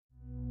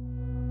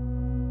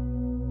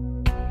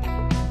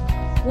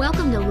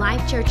Welcome to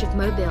Life Church of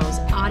Mobile's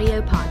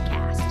audio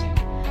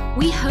podcast.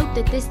 We hope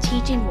that this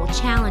teaching will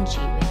challenge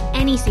you in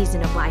any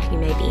season of life you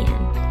may be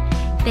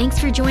in. Thanks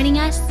for joining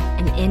us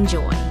and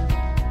enjoy.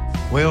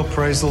 Well,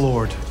 praise the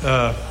Lord.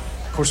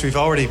 Of course, we've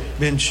already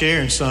been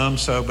sharing some,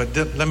 but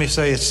let me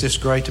say it's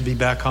just great to be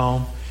back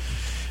home.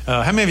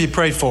 How many of you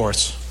prayed for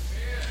us?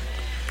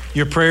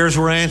 Your prayers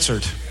were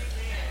answered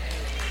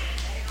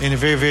in a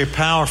very, very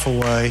powerful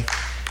way.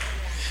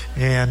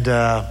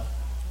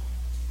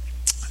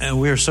 And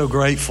we are so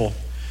grateful.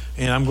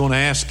 And I'm going to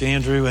ask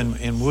Andrew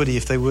and Woody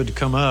if they would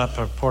come up,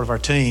 or part of our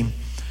team.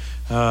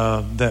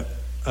 I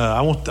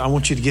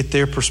want you to get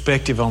their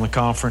perspective on the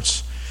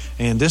conference.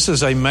 And this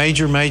is a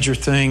major, major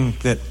thing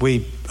that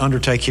we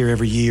undertake here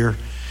every year,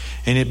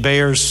 and it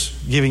bears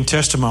giving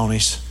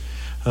testimonies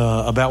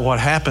about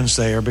what happens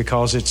there,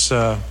 because it's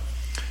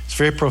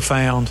very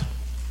profound.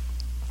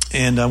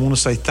 And I want to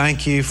say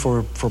thank you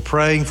for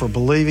praying, for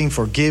believing,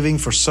 for giving,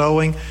 for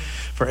sowing,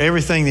 for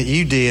everything that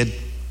you did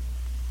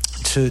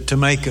to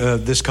make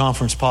this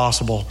conference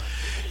possible.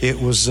 It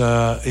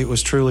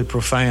was truly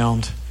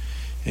profound,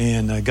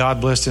 and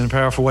God blessed in a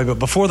powerful way. But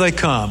before they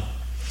come,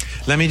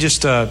 let me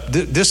just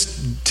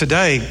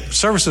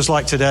services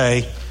like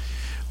today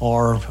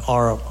are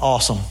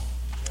awesome,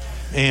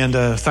 and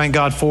thank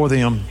God for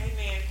them.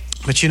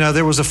 But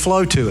there was a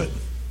flow to it.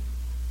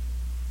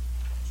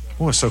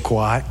 Oh, it's so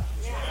quiet,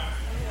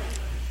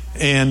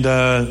 and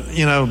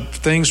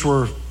things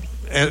were.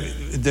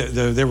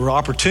 There were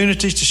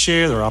opportunities to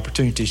share. There were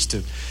opportunities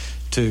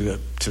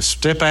to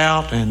step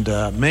out, and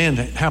man,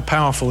 how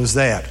powerful is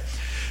that?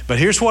 But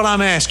here's what I'm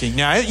asking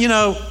now.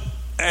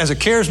 As a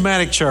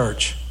charismatic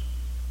church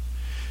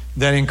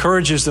that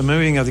encourages the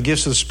moving of the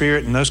gifts of the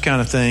Spirit and those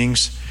kind of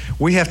things,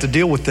 we have to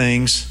deal with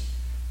things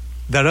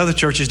that other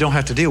churches don't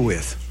have to deal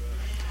with.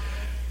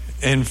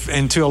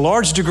 And to a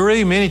large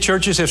degree, many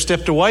churches have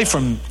stepped away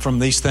from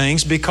these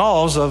things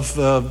because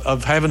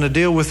of having to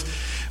deal with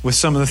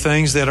some of the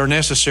things that are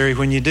necessary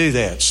when you do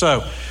that.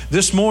 So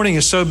this morning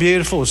is so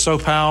beautiful, it was so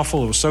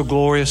powerful, it was so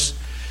glorious.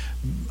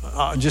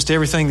 Just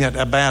everything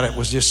about it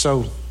was just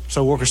so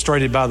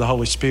orchestrated by the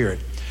Holy Spirit.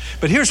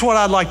 But here's what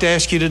I'd like to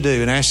ask you to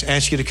do, and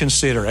ask you to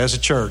consider as a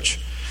church.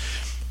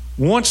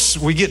 Once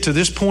we get to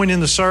this point in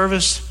the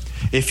service,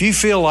 if you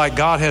feel like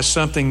God has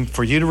something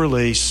for you to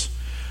release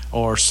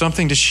or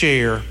something to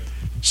share,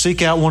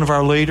 seek out one of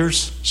our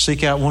leaders,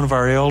 seek out one of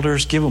our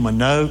elders, give them a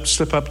note,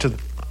 slip up to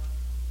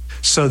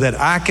so that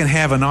I can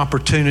have an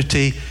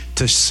opportunity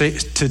to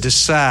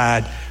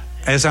decide,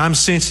 as I'm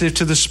sensitive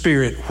to the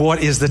Spirit,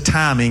 what is the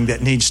timing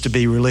that needs to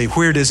be relieved?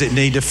 Where does it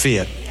need to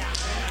fit?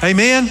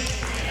 Amen?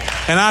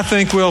 And I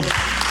think we'll,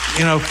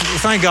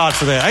 thank God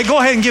for that. Hey, go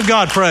ahead and give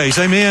God praise.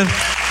 Amen?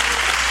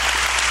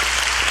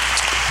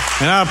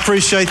 And I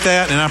appreciate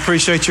that, and I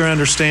appreciate your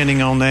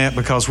understanding on that,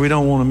 because we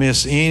don't want to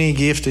miss any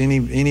gift to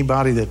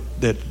anybody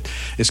that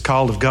is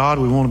called of God.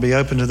 We want to be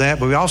open to that.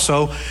 But we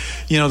also,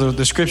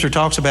 the Scripture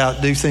talks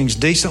about do things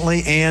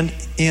decently and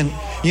in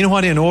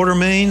what in order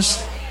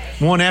means?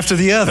 One after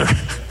the other.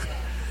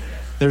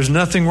 There's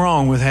nothing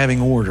wrong with having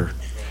order.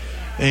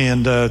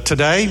 And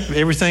today,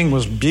 everything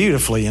was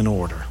beautifully in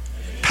order,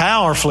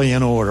 powerfully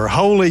in order,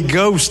 Holy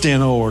Ghost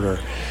in order.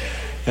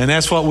 And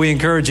that's what we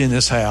encourage in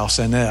this house.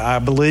 And I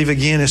believe,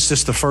 again, it's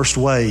just the first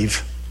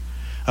wave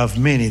of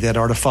many that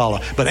are to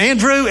follow. But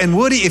Andrew and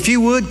Woody, if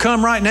you would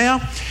come right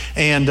now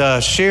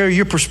and share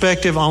your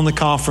perspective on the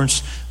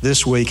conference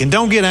this week. And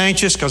don't get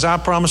anxious, because I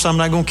promise I'm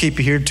not going to keep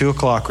you here at 2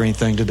 o'clock or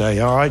anything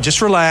today. All right,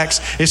 just relax.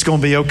 It's going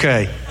to be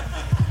okay.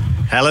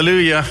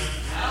 Hallelujah.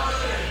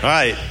 All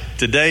right,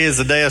 today is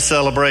a day of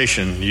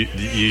celebration.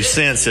 You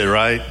sense it,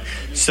 right?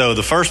 So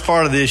the first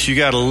part of this, you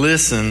got to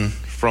listen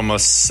from a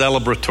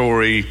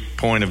celebratory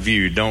point of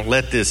view. Don't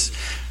let this,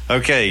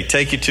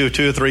 take you to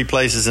 2 or 3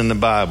 places in the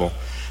Bible.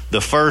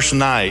 The first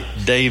night,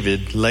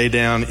 David lay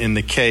down in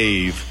the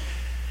cave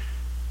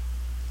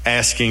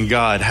asking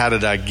God, how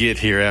did I get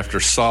here, after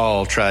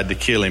Saul tried to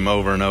kill him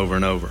over and over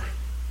and over.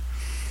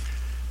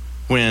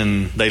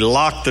 When they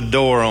locked the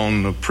door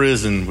on the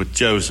prison with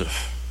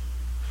Joseph,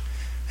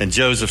 and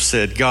Joseph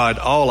said, God,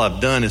 all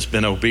I've done has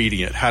been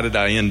obedient. How did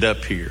I end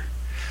up here?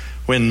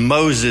 When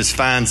Moses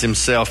finds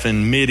himself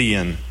in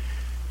Midian,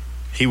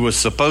 he was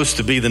supposed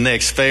to be the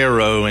next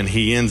Pharaoh, and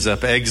he ends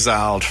up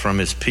exiled from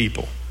his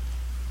people.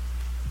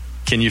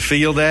 Can you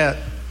feel that?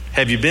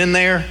 Have you been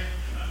there?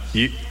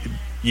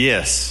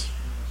 Yes.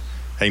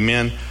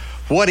 Amen.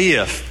 What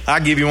if,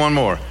 I'll give you one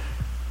more.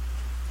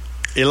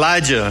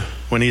 Elijah,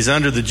 when he's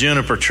under the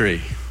juniper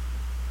tree,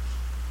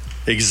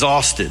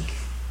 exhausted.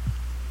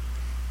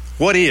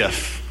 What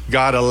if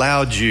God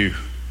allowed you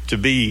to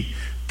be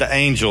the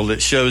angel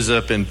that shows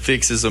up and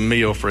fixes a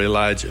meal for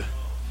Elijah?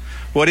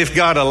 What if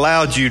God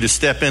allowed you to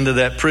step into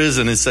that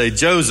prison and say,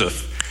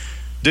 Joseph,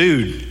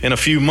 dude, in a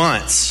few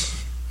months,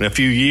 in a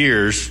few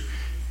years,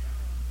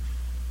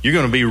 you're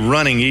going to be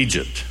running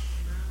Egypt.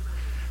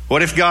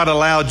 What if God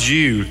allowed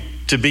you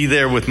to be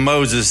there with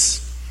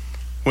Moses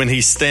when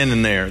he's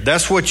standing there?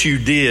 That's what you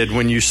did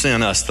when you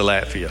sent us to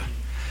Latvia.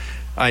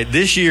 All right,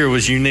 this year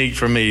was unique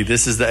for me.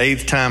 This is the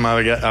 8th time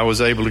I was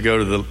able to go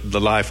to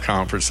the Life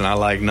Conference, and I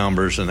like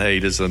numbers, and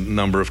 8 is a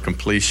number of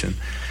completion.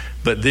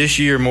 But this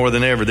year, more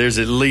than ever, there's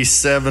at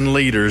least 7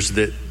 leaders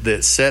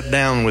that sat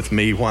down with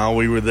me while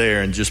we were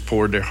there and just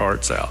poured their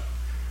hearts out.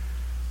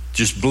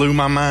 Just blew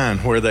my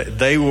mind where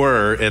they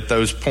were at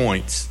those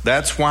points.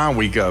 That's why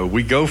we go.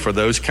 We go for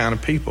those kind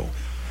of people.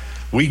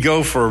 We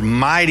go for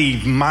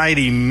mighty,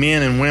 mighty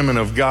men and women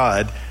of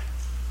God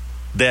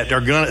that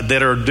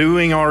are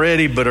doing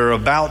already, but are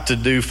about to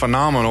do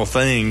phenomenal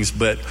things.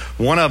 But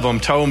one of them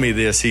told me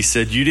this. He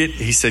said,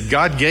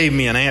 God gave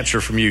me an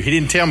answer from you. He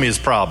didn't tell me his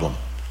problem,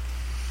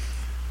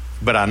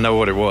 but I know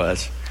what it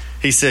was.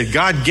 He said,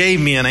 God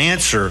gave me an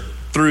answer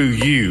through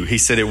you. He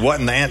said, it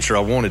wasn't the answer I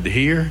wanted to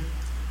hear,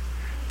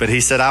 but he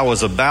said, I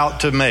was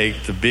about to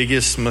make the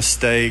biggest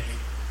mistake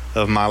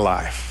of my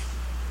life.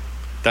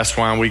 That's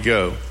why we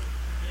go.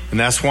 And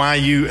that's why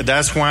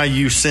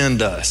you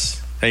send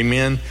us.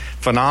 Amen.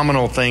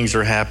 Phenomenal things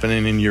are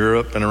happening in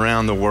Europe and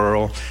around the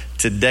world.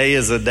 Today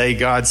is a day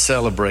God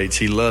celebrates.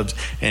 He loves,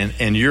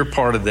 and you're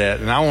part of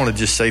that. And I want to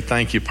just say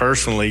thank you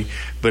personally,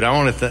 but I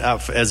want to,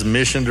 as a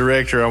mission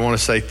director, I want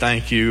to say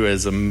thank you.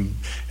 As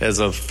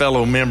a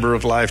fellow member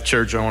of Life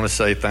Church, I want to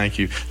say thank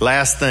you.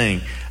 Last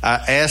thing, I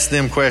ask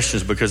them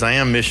questions because I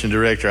am mission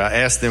director. I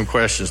ask them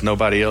questions.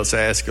 Nobody else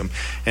asks them.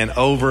 And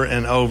over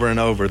and over and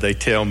over, they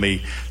tell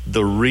me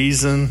the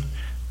reason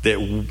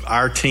that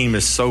our team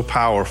is so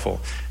powerful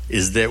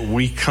is that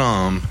we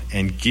come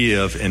and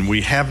give, and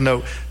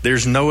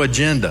there's no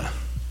agenda.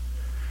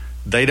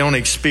 They don't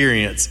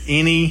experience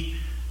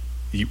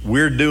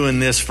we're doing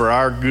this for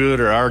our good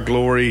or our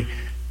glory.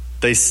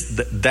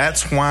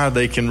 That's why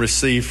they can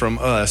receive from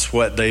us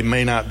what they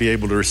may not be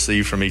able to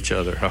receive from each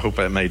other. I hope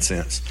that made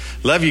sense.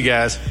 Love you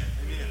guys.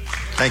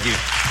 Thank you.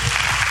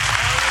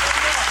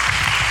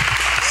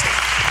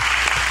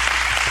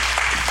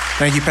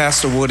 Thank you,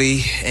 Pastor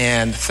Woody,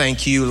 and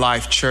thank you,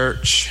 Life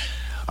Church,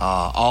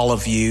 all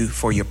of you,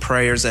 for your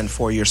prayers and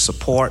for your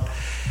support.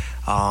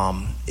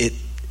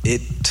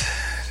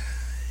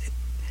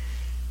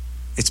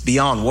 It's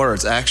beyond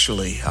words,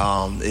 actually.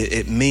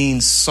 It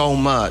means so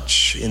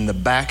much in the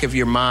back of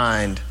your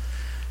mind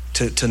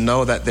to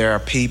know that there are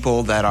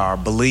people that are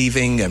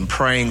believing and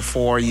praying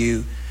for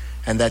you,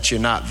 and that you're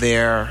not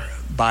there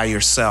by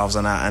yourselves.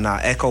 And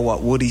I echo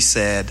what Woody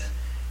said.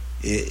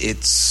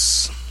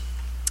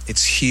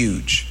 It's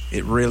huge.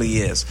 It really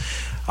is.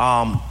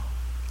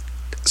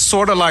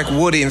 Sort of like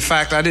Woody. In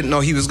fact, I didn't know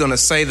he was going to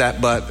say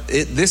that, but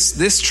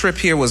this trip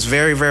here was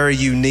very, very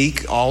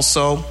unique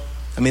also.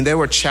 I mean, there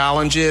were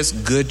challenges,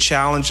 good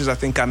challenges. I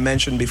think I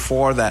mentioned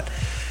before that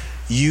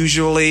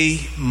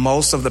usually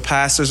most of the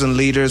pastors and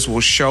leaders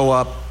will show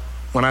up.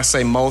 When I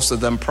say most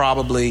of them,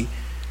 probably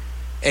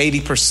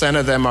 80%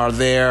 of them are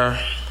there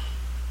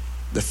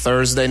the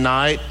Thursday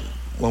night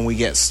when we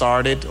get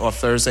started, or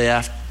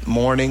Thursday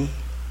morning.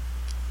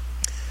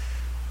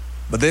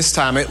 But this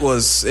time it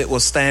was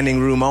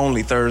standing room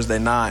only Thursday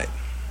night.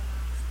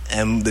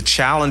 And the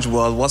challenge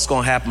was, what's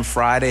going to happen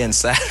Friday and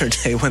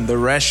Saturday when the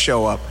rest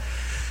show up?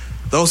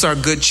 Those are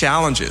good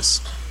challenges.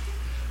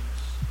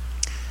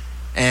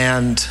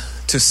 And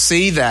to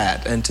see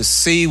that, and to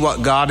see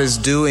what God is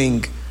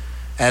doing,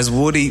 as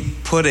Woody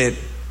put it,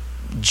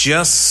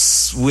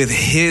 just with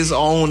his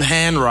own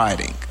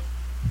handwriting,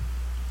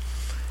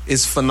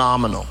 is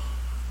phenomenal.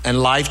 And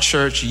Life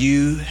Church,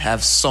 you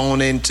have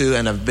sown into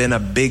and have been a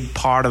big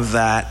part of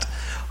that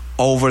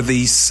over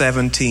these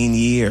 17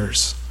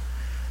 years.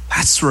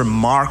 That's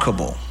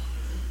remarkable.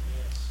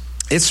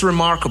 It's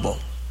remarkable.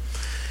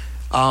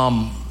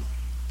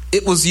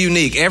 It was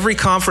unique. Every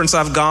conference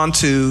I've gone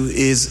to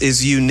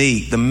is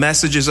unique. The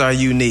messages are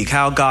unique.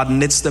 How God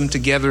knits them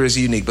together is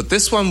unique. But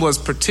this one was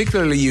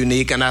particularly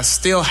unique, and I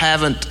still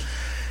haven't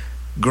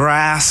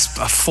grasped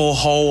a full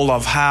whole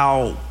of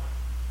how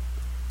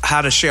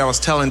to share. I was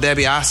telling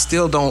Debbie, I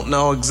still don't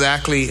know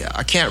exactly.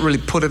 I can't really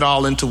put it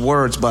all into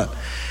words, but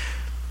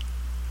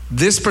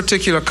this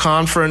particular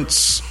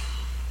conference,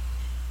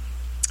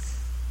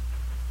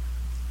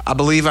 I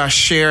believe I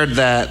shared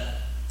that,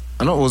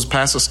 I don't know if it was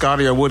Pastor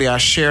Scotty or Woody, I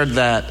shared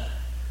that,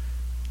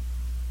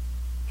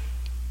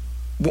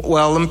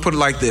 well, let me put it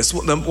like this.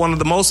 One of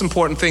the most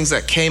important things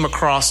that came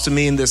across to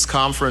me in this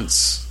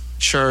conference,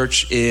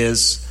 church,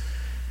 is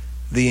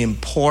the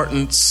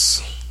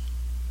importance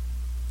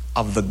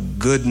of the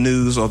good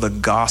news or the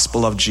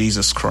gospel of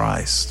Jesus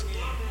Christ.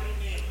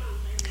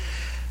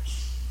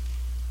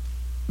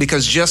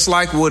 Because just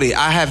like Woody,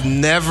 I have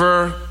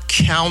never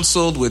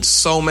counseled with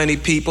so many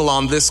people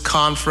on this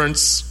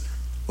conference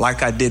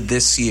like I did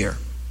this year.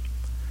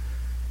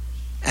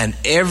 And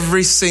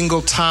every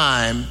single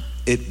time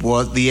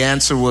the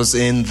answer was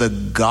in the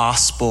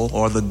gospel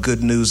or the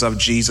good news of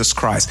Jesus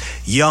Christ.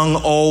 Young,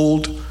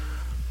 old,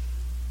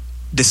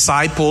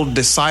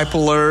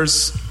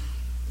 disciplers,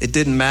 it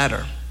didn't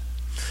matter.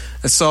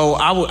 And so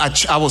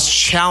I was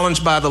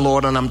challenged by the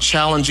Lord, and I'm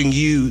challenging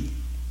you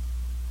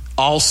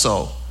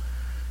also.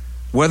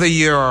 Whether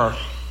you're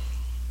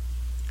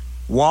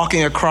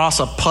walking across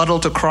a puddle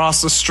to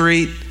cross the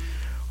street,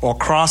 or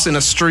crossing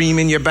a stream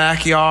in your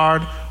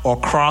backyard, or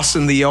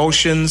crossing the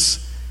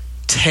oceans,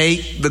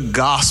 take the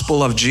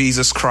gospel of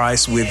Jesus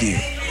Christ with you.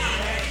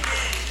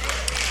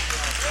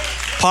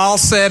 Paul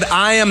said,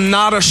 I am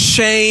not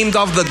ashamed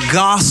of the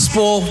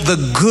gospel,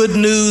 the good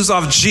news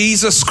of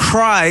Jesus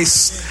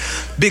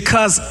Christ,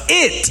 because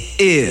it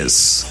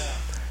is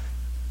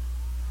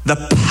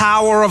the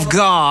power of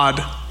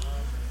God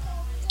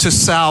to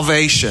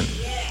salvation.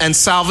 And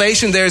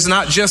salvation there is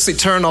not just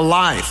eternal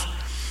life,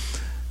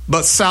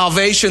 but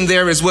salvation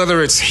there is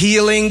whether it's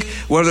healing,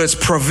 whether it's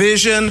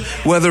provision,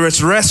 whether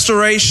it's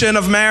restoration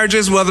of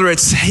marriages, whether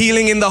it's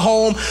healing in the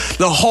home,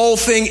 the whole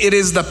thing, it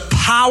is the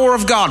power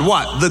of God.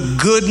 What? The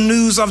good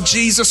news of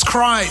Jesus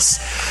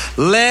Christ.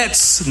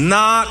 Let's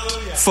not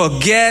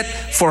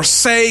forget,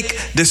 forsake,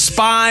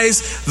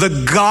 despise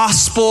the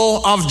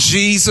gospel of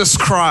Jesus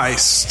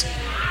Christ.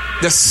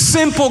 The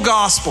simple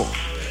gospel.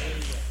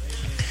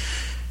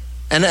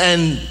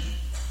 And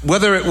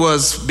whether it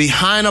was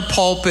behind a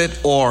pulpit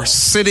or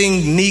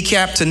sitting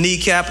kneecap to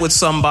kneecap with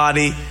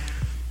somebody,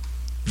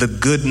 the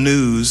good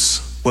news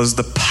was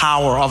the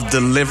power of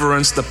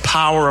deliverance, the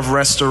power of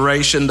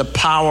restoration, the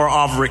power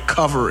of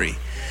recovery.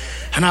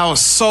 And I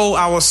was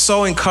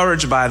so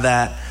encouraged by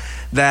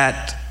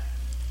that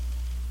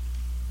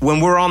when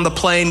we're on the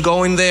plane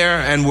going there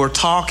and we're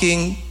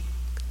talking,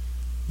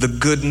 the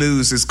good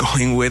news is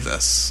going with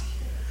us.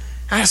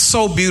 That's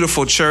so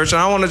beautiful, church.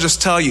 And I want to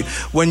just tell you,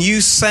 when you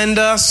send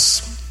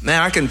us,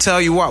 man, I can tell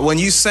you what, when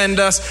you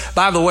send us,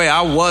 by the way,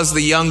 I was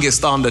the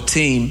youngest on the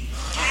team.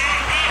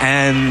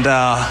 And,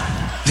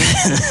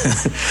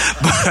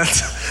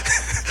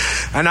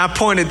 and I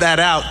pointed that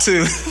out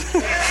too.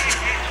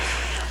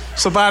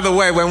 So by the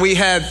way, when we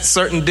had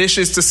certain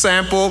dishes to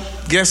sample,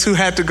 guess who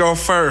had to go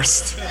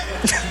first?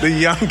 The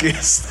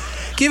youngest.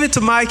 Give it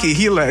to Mikey,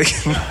 he like.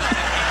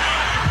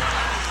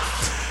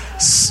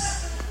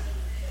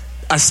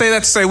 I say that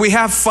to say we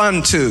have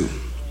fun too.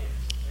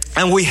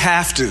 And we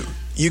have to.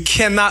 You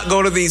cannot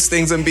go to these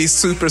things and be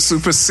super,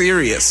 super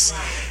serious.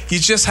 You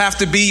just have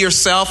to be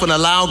yourself and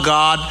allow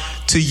God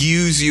to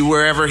use you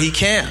wherever he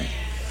can.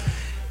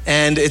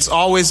 And it's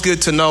always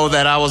good to know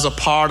that I was a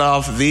part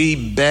of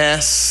the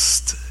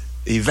best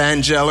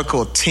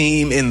evangelical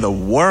team in the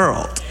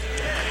world.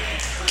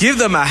 Give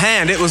them a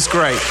hand. It was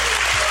great.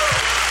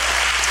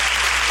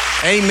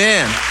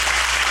 Amen.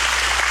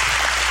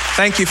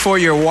 Thank you for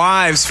your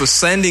wives for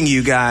sending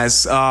you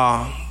guys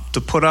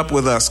to put up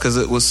with us, because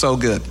it was so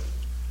good.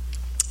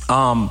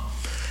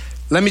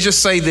 Let me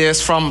just say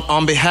this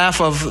on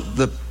behalf of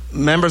the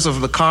members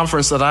of the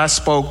conference that I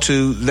spoke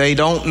to. They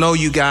don't know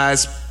you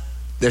guys.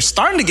 They're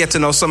starting to get to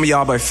know some of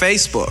y'all by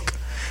Facebook,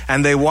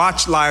 and they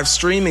watch live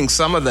streaming,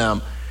 some of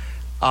them.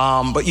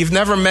 But you've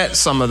never met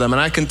some of them.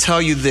 And I can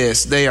tell you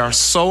this, they are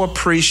so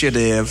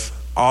appreciative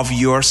of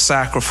your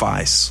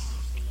sacrifice,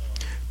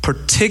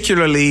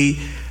 particularly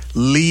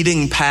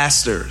leading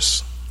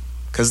pastors,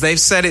 because they've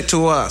said it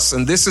to us,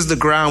 and this is the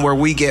ground where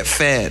we get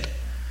fed.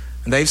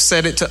 And they've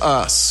said it to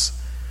us,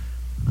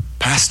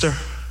 Pastor,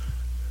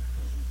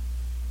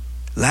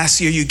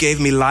 last year you gave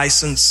me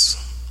license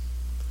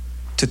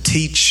to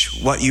teach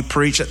what you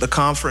preach at the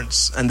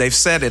conference. And they've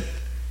said it,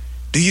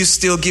 do you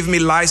still give me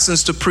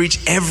license to preach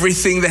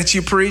everything that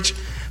you preach?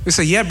 We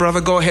say, yeah, brother,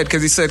 go ahead.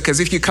 Because he said, because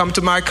if you come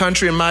to my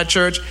country and my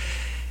church,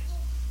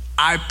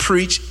 I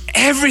preach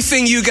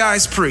everything you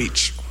guys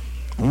preach.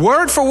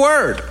 Word for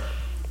word.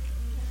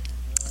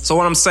 So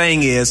what I'm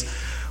saying is,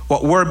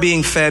 what we're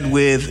being fed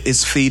with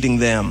is feeding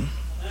them.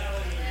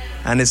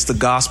 And it's the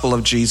gospel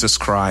of Jesus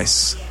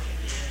Christ.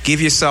 Give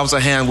yourselves a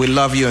hand. We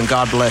love you and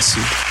God bless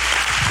you.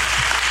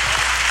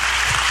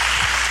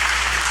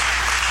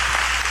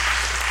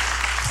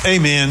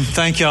 Amen.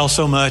 Thank y'all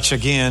so much.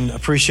 Again,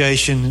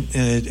 appreciation,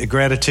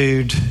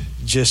 gratitude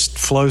just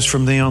flows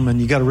from them. And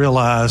you got to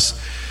realize,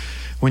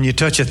 when you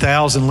touch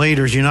 1,000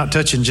 leaders, you're not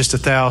touching just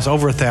 1,000,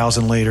 over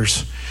 1,000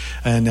 leaders.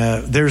 And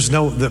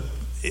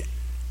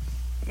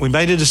we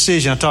made a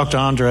decision. I talked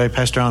to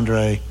Pastor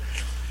Andre,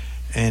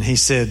 and he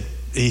said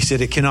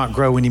it cannot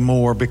grow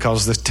anymore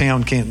because the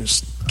town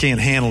can't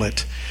handle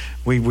it.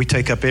 We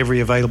take up every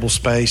available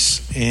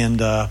space, and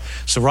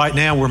so right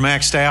now we're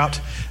maxed out.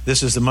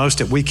 This is the most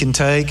that we can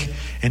take,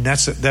 and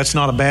that's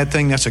not a bad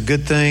thing. That's a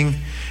good thing,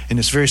 and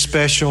it's very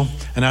special.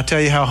 And I tell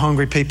you how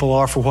hungry people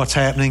are for what's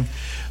happening.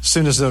 As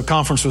soon as the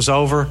conference was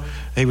over,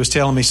 he was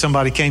telling me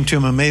somebody came to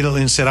him immediately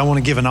and said, I want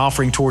to give an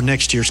offering toward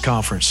next year's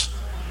conference.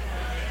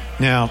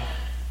 Now,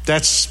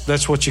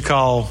 that's what you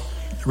call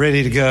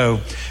ready to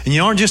go. And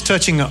you aren't just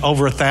touching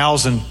over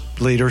 1,000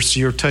 leaders,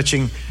 you're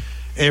touching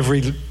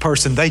every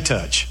person they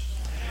touch.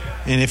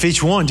 And if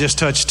each one just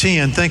touched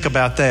 10, think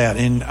about that.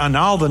 And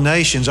all the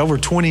nations, over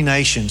 20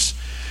 nations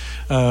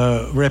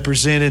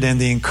represented, and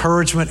the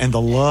encouragement and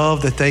the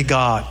love that they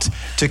got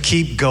to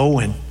keep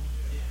going.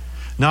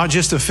 Not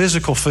just the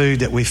physical food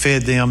that we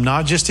fed them,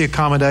 not just the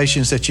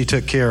accommodations that you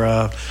took care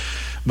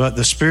of, but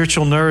the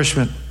spiritual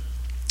nourishment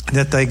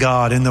that they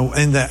got. In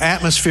the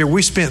atmosphere,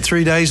 we spent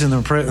 3 days in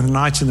the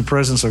nights in the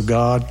presence of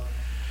God.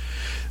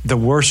 The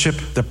worship,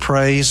 the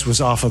praise was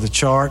off of the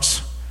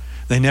charts.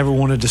 They never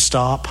wanted to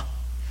stop.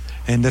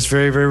 And that's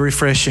very, very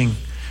refreshing.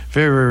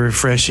 Very, very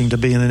refreshing to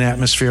be in an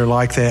atmosphere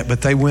like that.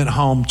 But they went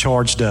home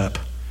charged up.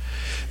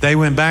 They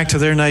went back to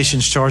their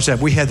nations charged up.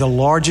 We had the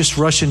largest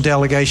Russian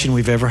delegation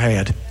we've ever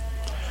had.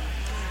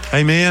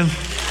 Amen.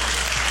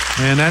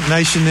 And that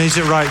nation needs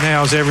it right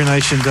now, as every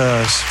nation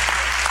does.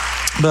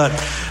 But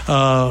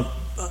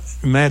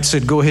Matt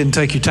said, go ahead and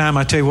take your time.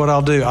 I tell you what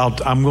I'll do.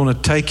 I'm going to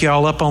take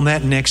y'all up on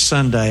that next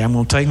Sunday. I'm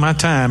going to take my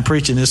time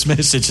preaching this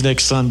message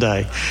next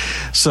Sunday.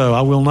 So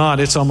I will not.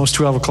 It's almost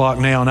 12 o'clock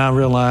now, and I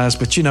realize,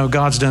 but you know,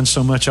 God's done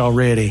so much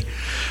already.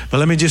 But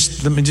let me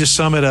just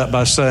sum it up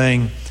by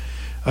saying,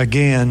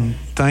 again,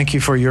 thank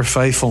you for your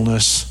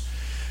faithfulness.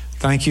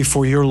 Thank you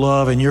for your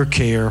love and your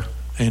care.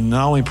 And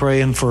not only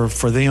praying for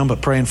them,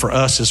 but praying for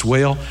us as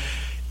well.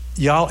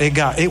 Y'all,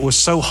 it was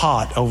so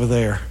hot over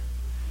there.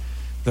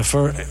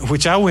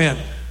 Which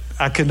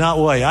I could not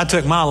wait. I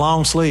took my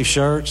long sleeve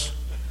shirts.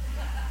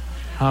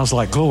 I was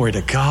like, glory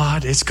to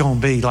God. It's going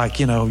to be like,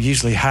 you know,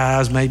 usually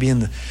highs maybe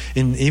even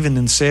in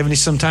the 70s.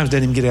 Sometimes they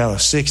didn't get out of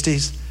the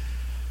 60s.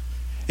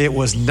 It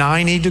was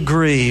 90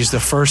 degrees the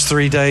first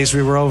 3 days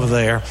we were over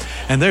there.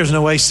 And there's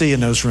no AC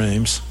in those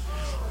rooms.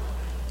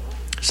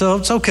 So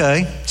it's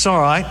okay. It's all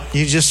right.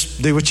 You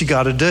just do what you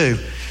got to do.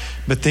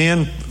 But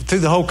then through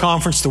the whole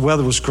conference, the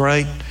weather was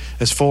great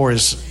as far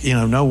as, you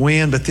know, no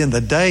wind. But then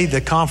the day the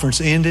conference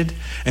ended,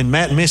 and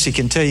Matt and Missy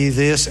can tell you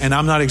this, and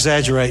I'm not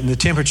exaggerating, the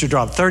temperature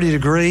dropped 30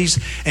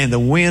 degrees and the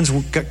winds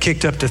got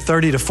kicked up to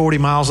 30 to 40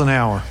 miles an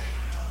hour.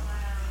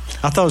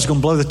 I thought it was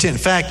going to blow the tent.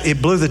 In fact,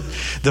 it blew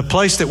the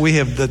place that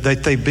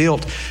that they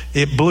built,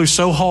 it blew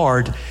so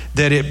hard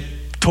that it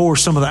tore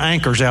some of the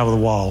anchors out of the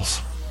walls.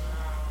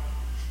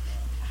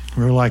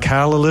 We were like,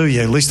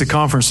 hallelujah, at least the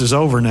conference is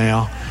over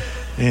now.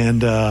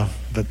 And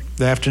but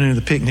the afternoon of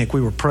the picnic,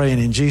 we were praying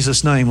in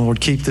Jesus' name, Lord,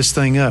 keep this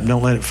thing up.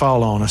 Don't let it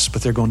fall on us.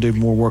 But they're going to do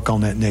more work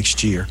on that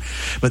next year.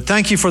 But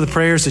thank you for the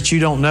prayers that you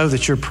don't know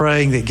that you're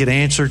praying that get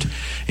answered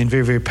in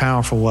very, very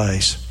powerful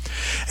ways.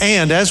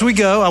 And as we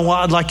go,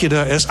 I'd like you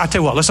to, I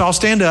tell you what, let's all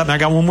stand up. And I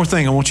got one more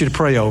thing I want you to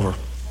pray over.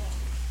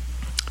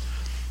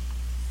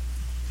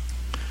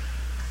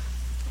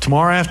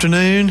 Tomorrow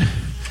afternoon,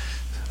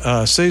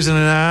 Susan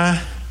and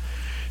I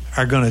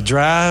are going to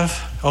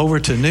drive over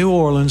to New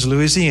Orleans,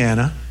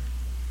 Louisiana,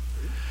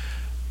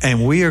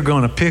 and we are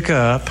going to pick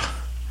up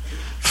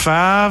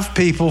 5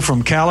 people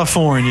from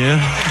California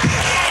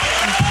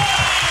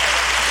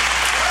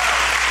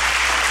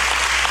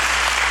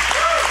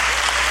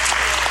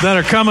that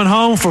are coming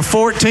home for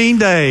 14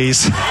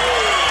 days.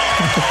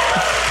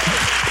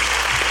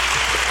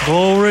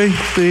 Glory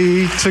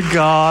be to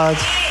God.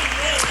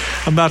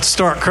 I'm about to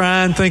start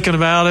crying thinking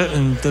about it,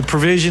 and the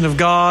provision of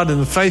God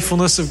and the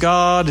faithfulness of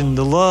God and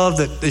the love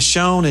that is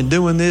shown in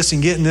doing this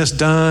and getting this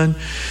done.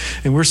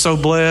 And we're so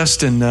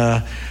blessed. And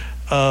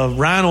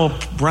Ryan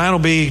will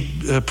be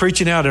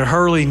preaching out at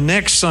Hurley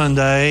next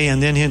Sunday,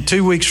 and then in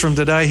 2 weeks from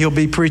today he'll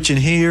be preaching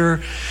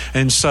here.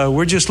 And so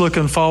we're just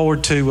looking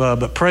forward to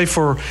but pray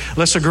for,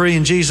 let's agree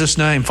in Jesus'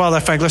 name. Father,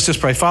 in fact, let's just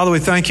pray. Father, we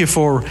thank you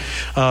for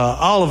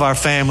all of our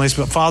families,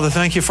 but Father,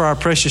 thank you for our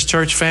precious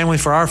church family,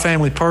 for our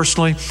family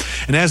personally.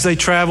 And as they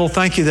travel,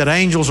 thank you that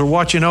angels are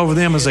watching over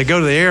them as they go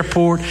to the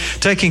airport,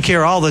 taking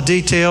care of all the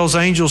details,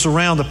 angels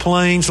around the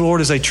planes,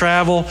 Lord, as they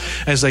travel,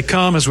 as they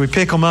come, as we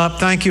pick them up.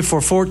 Thank you for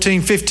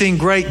 14, 15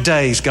 great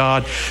days,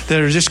 God,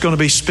 that are just going to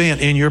be spent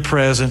in your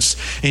presence,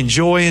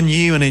 enjoying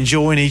you and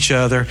enjoying each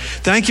other.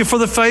 Thank you for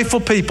the faithful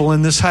people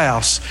in this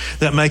house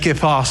that make it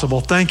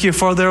possible. Thank you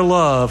for their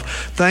love.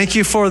 Thank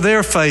you for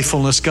their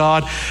faithfulness,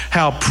 God.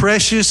 How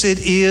precious it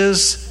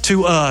is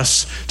to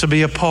us to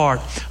be a part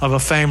of a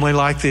family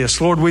like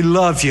this. Lord, we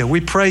love you. We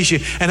praise you.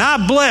 And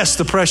I bless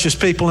the precious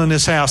people in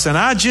this house. And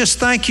I just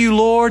thank you,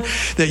 Lord,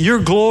 that your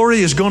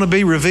glory is going to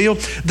be revealed.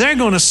 They're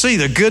going to see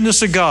the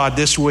goodness of God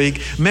this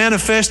week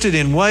manifested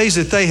in ways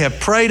that they have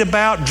prayed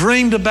about,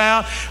 dreamed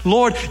about.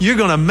 Lord, you're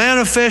going to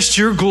manifest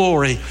your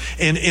glory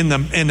in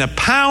the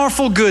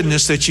powerful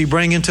goodness that you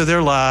bring into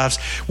their lives.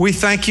 We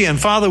thank you. And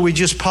Father, we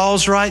just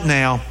pause right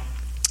now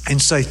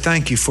and say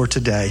thank you for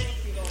today.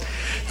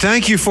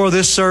 Thank you for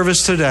this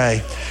service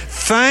today.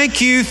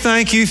 Thank you,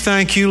 thank you,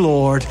 thank you,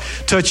 Lord.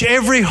 Touch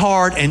every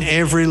heart and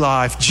every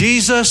life.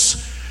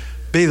 Jesus,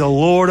 be the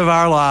Lord of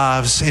our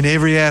lives in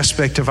every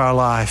aspect of our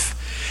life.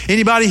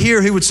 Anybody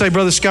here who would say,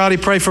 Brother Scotty,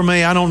 pray for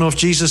me. I don't know if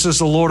Jesus is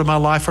the Lord of my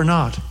life or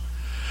not.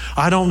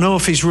 I don't know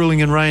if he's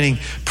ruling and reigning.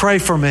 Pray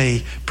for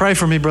me. Pray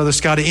for me, Brother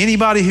Scotty.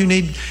 Anybody who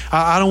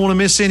I don't want to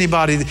miss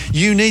anybody.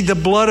 You need the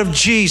blood of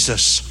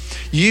Jesus.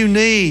 You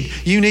need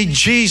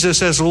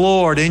Jesus as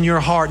Lord in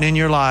your heart and in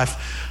your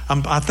life.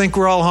 I think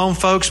we're all home,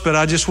 folks, but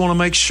I just want to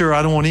make sure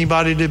I don't want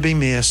anybody to be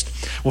missed.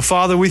 Well,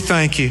 Father, we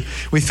thank you.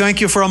 We thank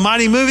you for a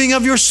mighty moving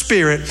of your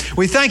Spirit.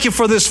 We thank you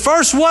for this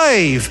first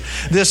wave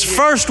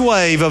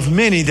of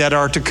many that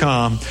are to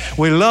come.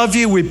 We love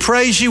you, we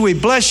praise you, we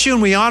bless you,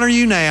 and we honor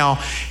you now.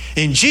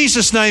 In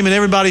Jesus' name, and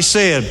everybody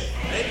said,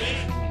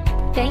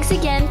 Amen. Thanks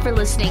again for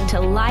listening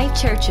to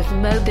Life Church of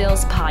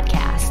Mobile's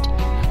podcast.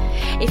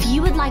 If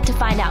you would like to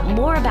find out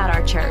more about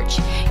our church,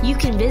 you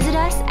can visit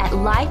us at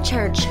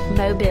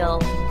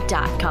lifechurchmobile.com.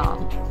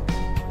 www.thebrightlife.com.